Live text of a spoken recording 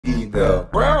the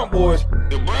Brown Boys.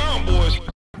 The Brown Boys.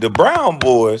 The Brown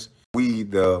Boys. We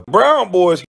the Brown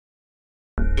Boys.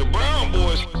 The Brown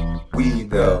Boys. We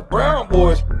the Brown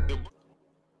Boys.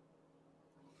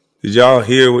 Did y'all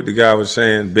hear what the guy was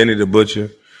saying, Benny the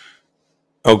Butcher?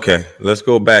 Okay, let's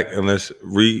go back and let's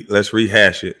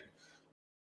rehash it.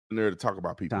 There to talk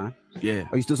about people. Yeah.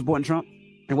 Are you still supporting Trump?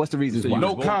 And what's the reason? So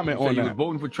no comment on that. You was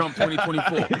voting for Trump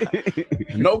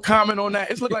 2024. No comment on that.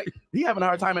 It's look like he having a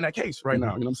hard time in that case right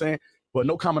now. You know what I'm saying? But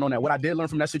no comment on that. What I did learn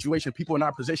from that situation, people in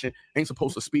our position ain't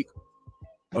supposed to speak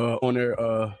on their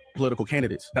political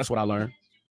candidates. That's what I learned.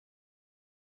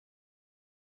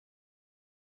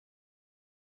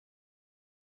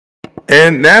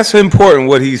 And that's important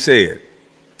what he said.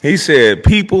 He said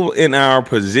people in our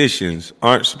positions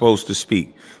aren't supposed to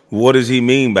speak. What does he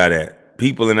mean by that?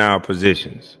 People in our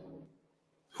positions.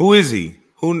 Who is he?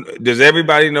 Who does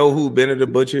everybody know who Benny the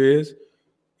Butcher is?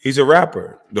 He's a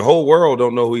rapper. The whole world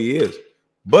don't know who he is.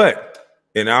 But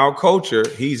in our culture,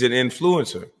 he's an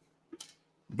influencer.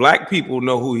 Black people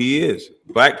know who he is.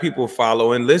 Black people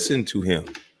follow and listen to him.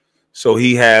 So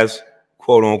he has,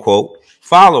 quote unquote,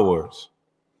 followers.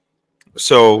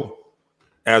 So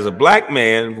as a black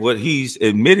man, what he's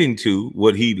admitting to,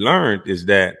 what he learned is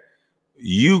that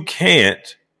you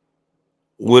can't,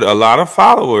 with a lot of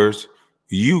followers,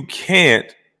 you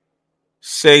can't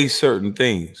say certain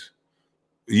things.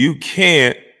 You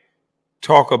can't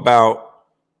talk about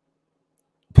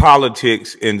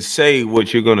politics and say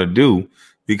what you're going to do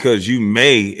because you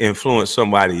may influence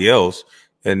somebody else,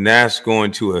 and that's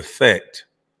going to affect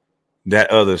that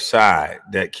other side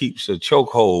that keeps a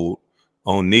chokehold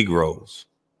on Negroes.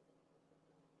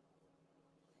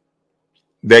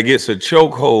 That gets a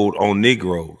chokehold on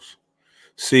Negroes.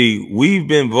 See, we've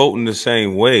been voting the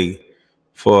same way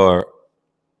for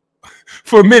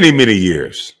many, many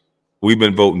years. We've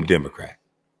been voting Democrat.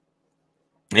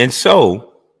 And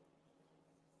so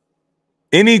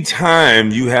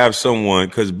anytime you have someone,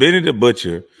 because Benny the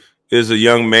Butcher is a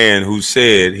young man who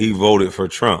said he voted for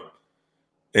Trump,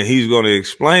 and he's going to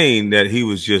explain that he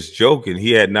was just joking.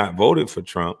 He had not voted for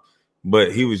Trump,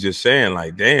 but he was just saying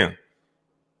like, damn,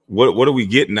 what are we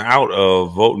getting out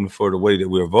of voting for the way that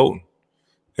we're voting?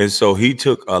 And so he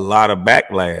took a lot of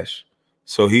backlash.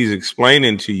 So he's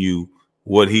explaining to you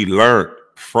what he learned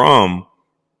from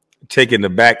taking the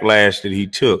backlash that he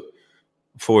took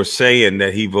for saying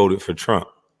that he voted for Trump.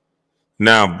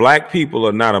 Now, black people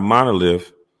are not a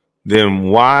monolith. Then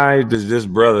why does this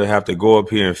brother have to go up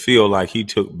here and feel like he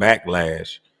took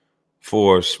backlash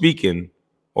for speaking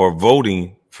or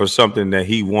voting for something that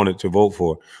he wanted to vote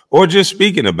for, or just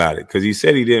speaking about it because he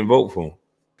said he didn't vote for him?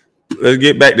 Let's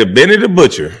get back to Benny the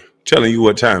Butcher telling you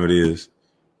what time it is,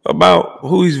 about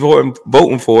who he's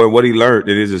voting for and what he learned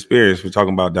in his experience. We're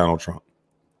talking about Donald Trump.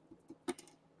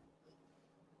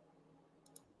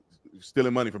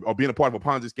 Stealing money from, or being a part of a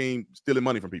Ponzi scheme, stealing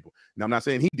money from people. Now, I'm not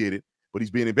saying he did it, but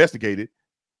he's being investigated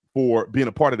for being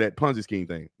a part of that Ponzi scheme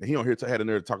thing. And he on here had a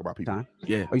nerve to talk about people.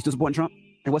 Yeah. Are you still supporting Trump?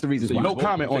 And what's the reason? So no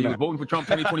comment on that. You was voting for Trump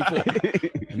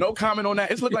 2024. No comment on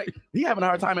that. It's look like he having a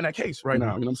hard time in that case right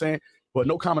now. You know what I'm saying? But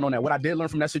no comment on that. What I did learn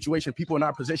from that situation, people in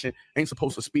our position ain't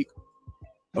supposed to speak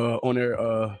on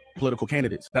their political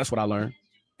candidates. That's what I learned.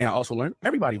 And I also learned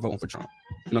everybody voting for Trump.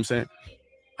 You know what I'm saying?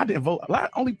 I didn't vote.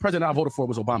 Only president I voted for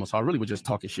was Obama. So I really was just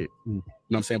talking shit. You know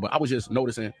what I'm saying? But I was just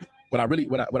noticing what I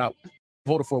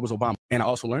voted for was Obama. And I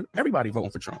also learned everybody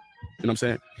voting for Trump. You know what I'm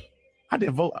saying? I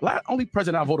didn't vote. Only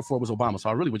president I voted for was Obama. So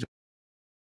I really was just.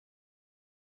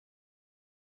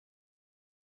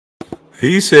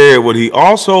 He said what he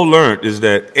also learned is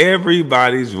that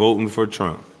everybody's voting for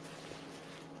Trump.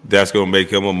 That's going to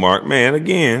make him a marked man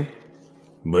again.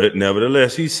 But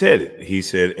nevertheless, he said it. He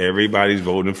said everybody's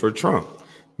voting for Trump,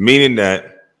 meaning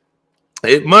that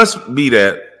it must be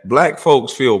that black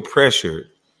folks feel pressured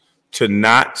to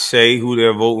not say who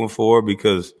they're voting for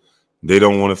because they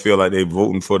don't want to feel like they're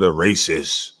voting for the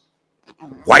racist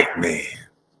white man,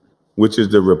 which is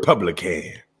the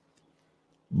Republican.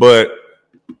 But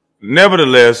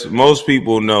nevertheless, most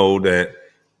people know that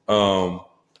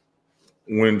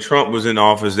when Trump was in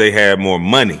office, they had more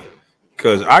money.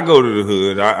 Because I go to the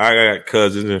hood, I got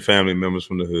cousins and family members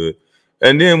from the hood.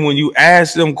 And then when you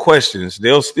ask them questions,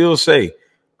 they'll still say,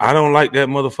 I don't like that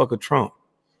motherfucker Trump.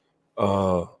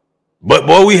 But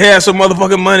boy, we had some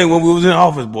motherfucking money when we was in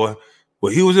office, boy.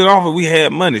 When he was in office, we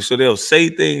had money. So they'll say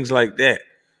things like that.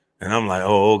 And I'm like,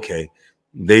 oh, okay.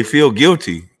 They feel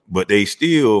guilty, but they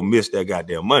still miss that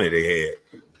goddamn money they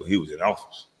had when he was in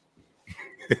office.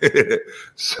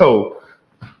 So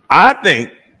I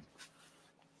think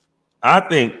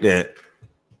that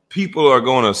people are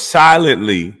going to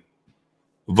silently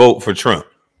vote for Trump.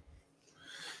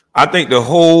 I think the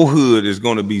whole hood is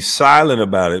going to be silent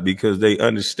about it because they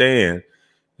understand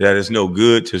that it's no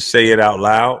good to say it out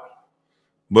loud.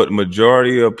 But the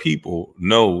majority of people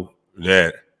know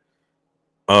that,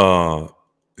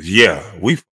 yeah,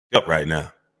 we f***ed up right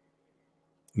now.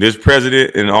 This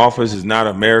president in office is not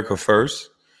America first.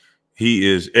 He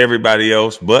is everybody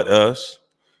else but us.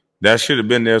 That should have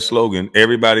been their slogan,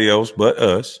 everybody else but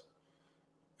us.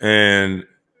 And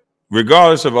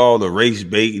regardless of all the race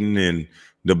baiting and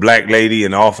the black lady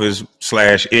in office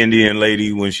 / Indian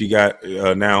lady when she got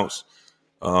announced,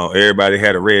 everybody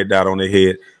had a red dot on their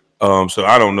head. So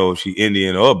I don't know if she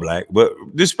Indian or black, but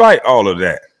despite all of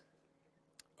that,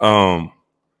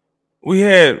 we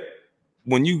had,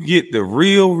 when you get the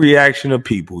real reaction of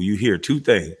people, you hear two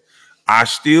things. I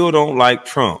still don't like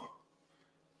Trump,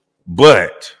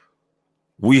 but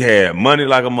we had money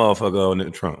like a motherfucker on the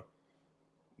Trump.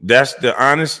 That's the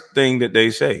honest thing that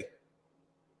they say.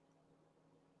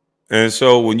 And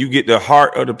so when you get the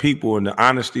heart of the people and the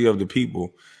honesty of the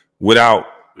people without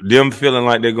them feeling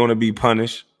like they're going to be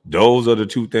punished, those are the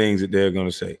two things that they're going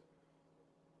to say.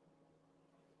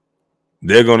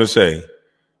 They're going to say,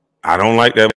 I don't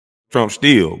like that Trump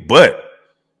still, but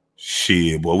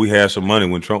shit, boy, we had some money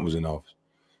when Trump was in office.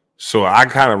 So I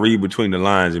kind of read between the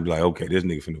lines and be like, okay, this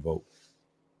nigga finna vote.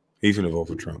 He's finna vote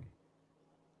for Trump.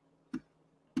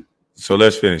 So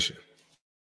let's finish it.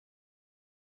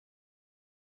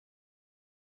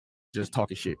 Just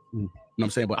talking shit. You know what I'm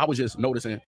saying? But I was just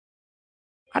noticing,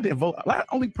 I didn't vote.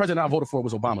 Only president I voted for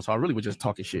was Obama, so I really was just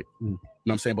talking shit. You know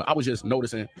what I'm saying? But I was just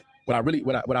noticing what I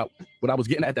was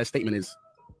getting at that statement is,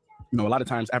 you know, a lot of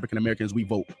times African Americans, we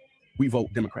vote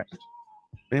Democrat.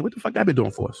 Man, what the fuck that been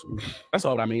doing for us? That's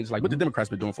all I mean. It's like, what the Democrats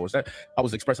been doing for us? That I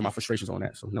was expressing my frustrations on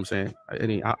that. So you know what I'm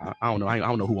saying? I don't know. I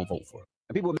don't know who I'm voting for.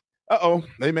 And people,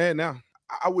 they mad now.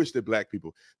 I wish that black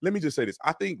people. Let me just say this.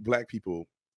 I think black people.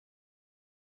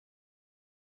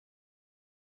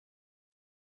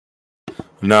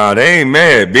 Nah, they ain't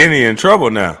mad. Benny in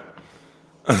trouble now.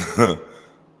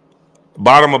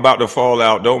 Bottom about to fall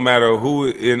out. Don't matter who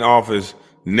in office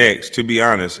next. To be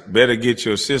honest, better get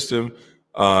your system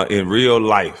in real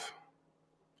life.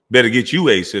 Better get you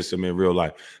a system in real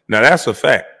life. Now that's a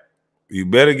fact. You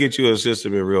better get you a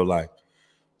system in real life.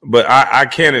 But I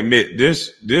can't admit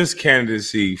this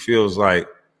candidacy feels like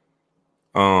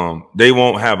they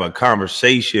won't have a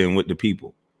conversation with the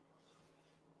people.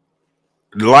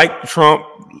 Like Trump,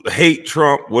 hate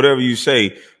Trump, whatever you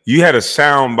say, you had a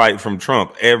sound bite from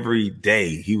Trump every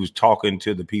day. He was talking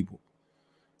to the people.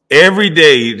 Every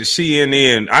day, the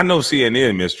CNN, I know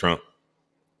CNN missed Trump.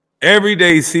 Every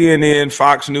day, CNN,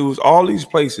 Fox News, all these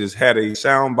places had a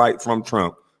sound bite from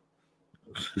Trump,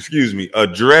 excuse me,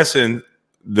 addressing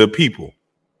the people.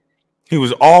 He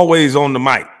was always on the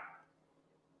mic.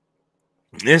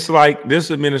 It's like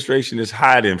this administration is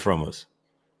hiding from us.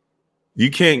 You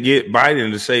can't get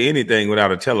Biden to say anything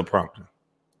without a teleprompter.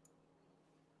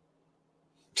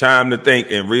 Time to think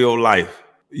in real life.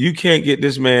 You can't get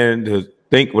this man to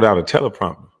think without a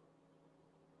teleprompter.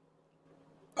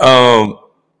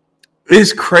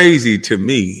 It's crazy to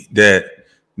me that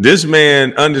this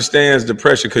man understands the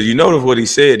pressure, because you notice what he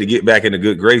said to get back into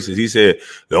good graces. He said,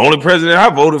 the only president I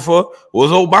voted for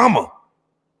was Obama.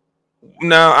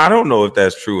 Now, I don't know if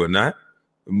that's true or not,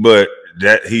 but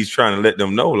that he's trying to let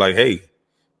them know, like, hey,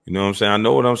 you know what I'm saying? I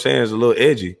know what I'm saying is a little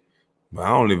edgy, but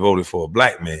I only voted for a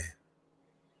black man.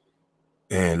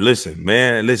 And listen,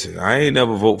 man, I ain't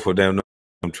never vote for damn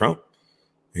Trump.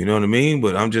 You know what I mean?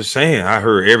 But I'm just saying, I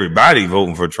heard everybody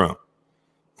voting for Trump.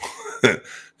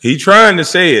 He trying to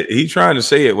say it. He trying to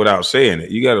say it without saying it.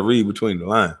 You got to read between the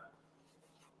lines.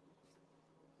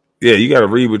 Yeah, you got to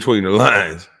read between the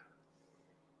lines.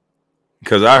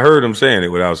 Because I heard him saying it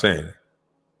without saying it.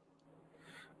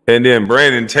 And then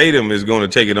Brandon Tatum is going to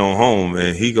take it on home,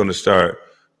 and he's going to start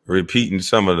repeating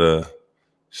some of the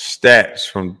stats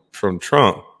from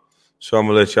Trump. So I'm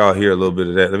going to let y'all hear a little bit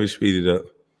of that. Let me speed it up.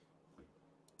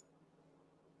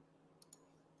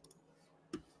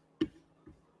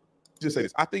 Just say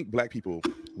this. I think black people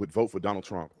would vote for Donald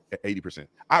Trump at 80%.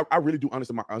 I really do,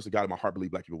 honestly God, in my heart, believe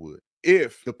black people would.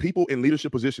 If the people in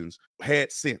leadership positions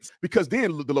had sense, because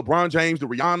then the LeBron James, the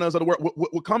Rihannas of the world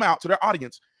would come out to their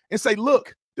audience and say,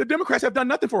 look, the Democrats have done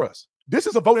nothing for us. This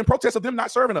is a vote in protest of them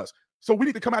not serving us. So we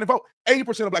need to come out and vote.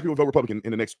 80% of black people vote Republican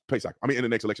in the next pay cycle. I mean, in the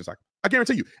next election cycle. I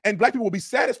guarantee you. And black people will be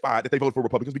satisfied that they vote for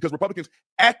Republicans, because Republicans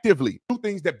actively do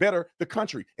things that better the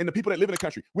country and the people that live in the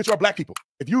country, which are black people.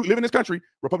 If you live in this country,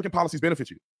 Republican policies benefit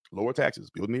you. Lower taxes,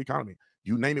 building the economy.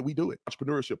 You name it, we do it.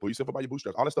 Entrepreneurship, pull yourself up by your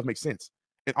bootstraps. All that stuff makes sense.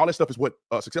 And all that stuff is what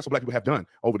successful black people have done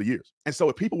over the years. And so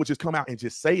if people would just come out and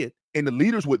just say it, and the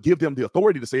leaders would give them the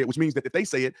authority to say it, which means that if they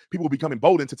say it, people will become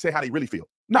emboldened to say how they really feel.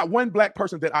 Not one black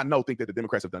person that I know think that the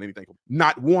Democrats have done anything for them.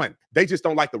 Not one. They just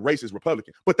don't like the racist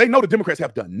Republican. But they know the Democrats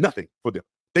have done nothing for them.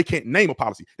 They can't name a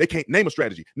policy. They can't name a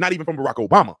strategy, not even from Barack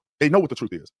Obama. They know what the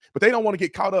truth is. But they don't want to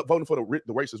get caught up voting for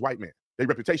the racist white man. Their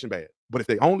reputation bad. But if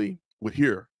they only would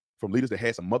hear from leaders that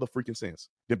had some mother-freaking sense,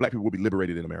 then black people will be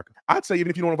liberated in America. I'd say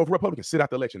even if you don't want to vote for Republicans, sit out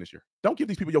the election this year. Don't give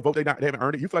these people your vote. They haven't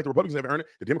earned it. You feel like the Republicans haven't earned it.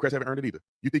 The Democrats haven't earned it either.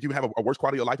 You think you would have a worse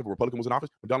quality of life if a Republican was in office?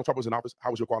 When Donald Trump was in office,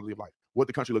 how was your quality of life? What did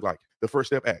the country look like? The First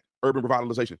Step Act, urban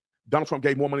revitalization. Donald Trump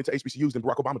gave more money to HBCUs than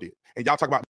Barack Obama did. And y'all talk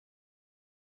about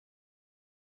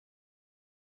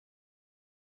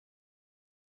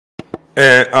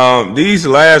And these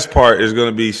last part is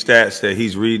going to be stats that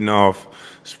he's reading off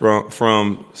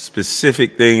from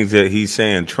specific things that he's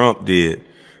saying Trump did.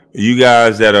 You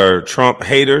guys that are Trump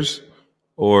haters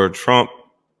or Trump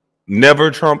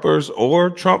never Trumpers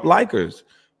or Trump likers,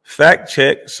 fact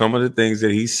check some of the things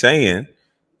that he's saying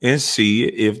and see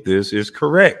if this is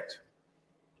correct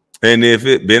and if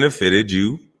it benefited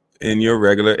you in your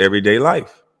regular everyday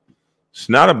life. It's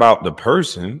not about the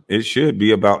person. It should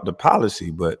be about the policy.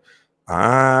 But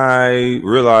I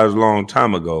realized a long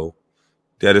time ago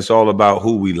that it's all about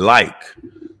who we like.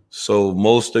 So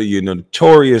most of your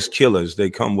notorious killers, they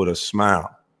come with a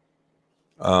smile.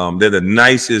 They're the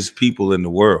nicest people in the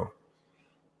world.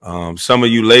 Some of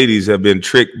you ladies have been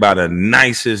tricked by the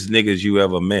nicest niggas you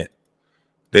ever met.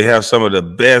 They have some of the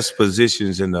best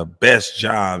positions and the best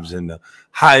jobs and the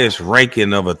highest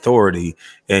ranking of authority.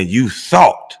 And you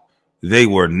thought they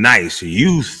were nice.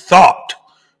 You thought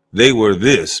they were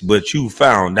this, but you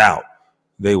found out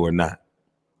they were not.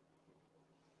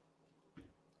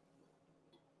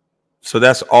 So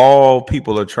that's all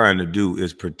people are trying to do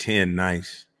is pretend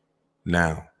nice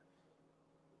now.